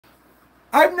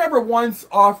I've never once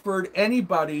offered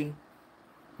anybody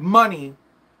money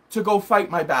to go fight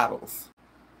my battles.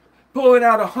 Pulling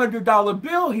out $100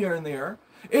 bill here and there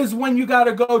is when you got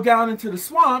to go down into the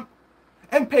swamp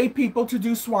and pay people to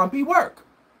do swampy work.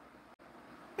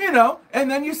 You know,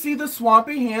 and then you see the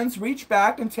swampy hands reach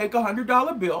back and take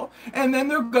 $100 bill, and then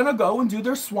they're going to go and do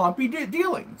their swampy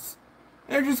dealings.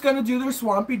 They're just going to do their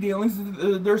swampy dealings,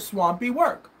 their swampy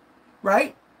work,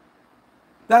 right?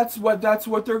 That's what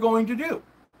they're going to do.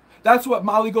 That's what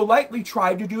Molly Golightly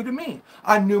tried to do to me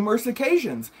on numerous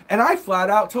occasions, and I flat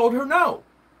out told her no.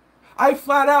 I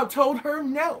flat out told her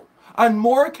no on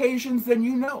more occasions than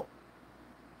you know.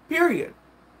 Period.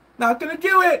 Not going to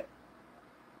do it.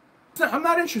 I'm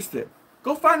not interested.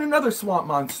 Go find another swamp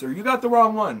monster. You got the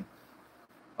wrong one.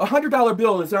 $100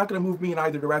 bill is not going to move me in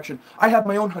either direction. I have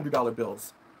my own $100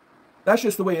 bills. That's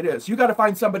just the way it is. You got to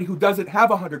find somebody who doesn't have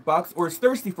 $100 or is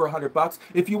thirsty for $100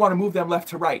 if you want to move them left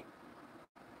to right.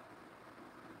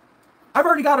 I've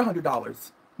already got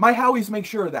 $100. My Howies make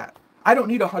sure of that. I don't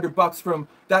need $100 from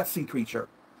that sea creature.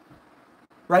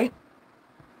 Right?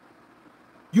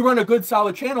 You run a good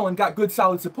solid channel and got good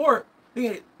solid support.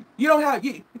 You don't have,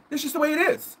 it's just the way it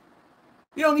is.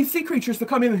 You don't need sea creatures to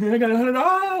come in and I got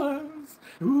 $100.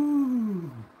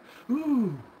 Ooh.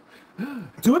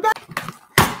 Do it back.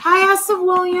 Hi, House of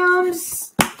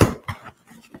Williams.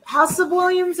 House of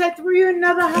Williams, I threw you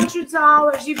another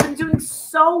 $100. You've been doing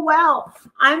so well.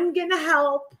 I'm going to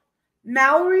help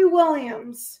Mallory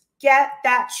Williams get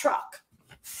that truck.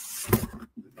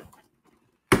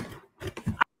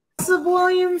 House of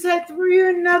Williams, I threw you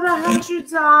another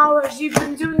 $100. You've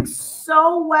been doing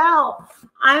so well.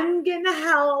 I'm going to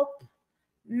help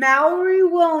Mallory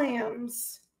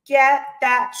Williams get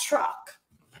that truck.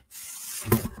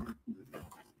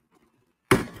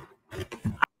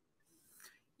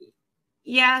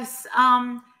 Yes,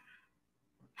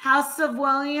 House of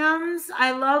Williams,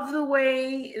 I love the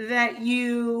way that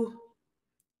you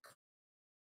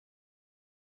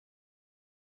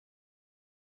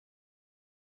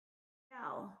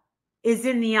is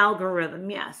in the algorithm,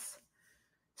 yes.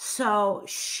 So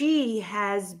she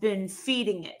has been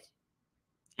feeding it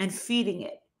and feeding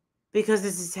it because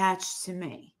it's attached to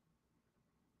me.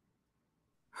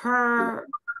 Her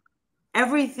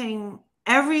everything,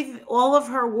 all of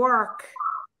her work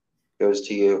goes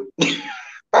to you.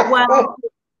 Well,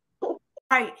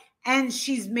 right. And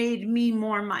she's made me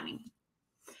more money.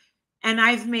 And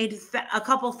I've made a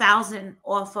couple thousand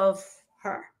off of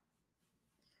her.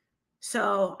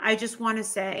 So I just want to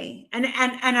say, and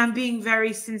I'm being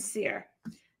very sincere,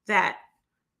 that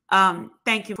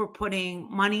thank you for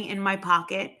putting money in my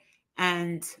pocket.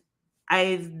 And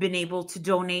I've been able to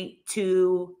donate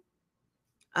to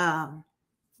some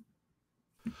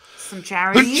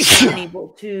charities. I've been able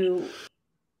to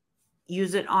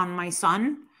use it on my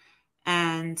son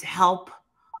and help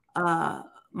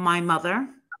my mother.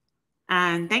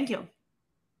 And thank you.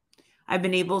 I've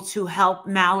been able to help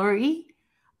Mallory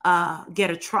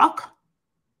get a truck.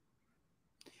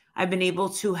 I've been able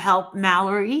to help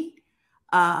Mallory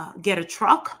get a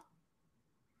truck.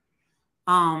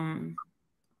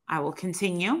 I will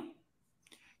continue.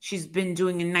 She's been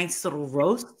doing a nice little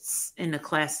roasts in a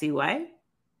classy way.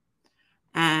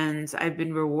 And I've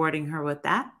been rewarding her with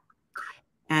that.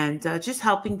 And just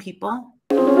helping people.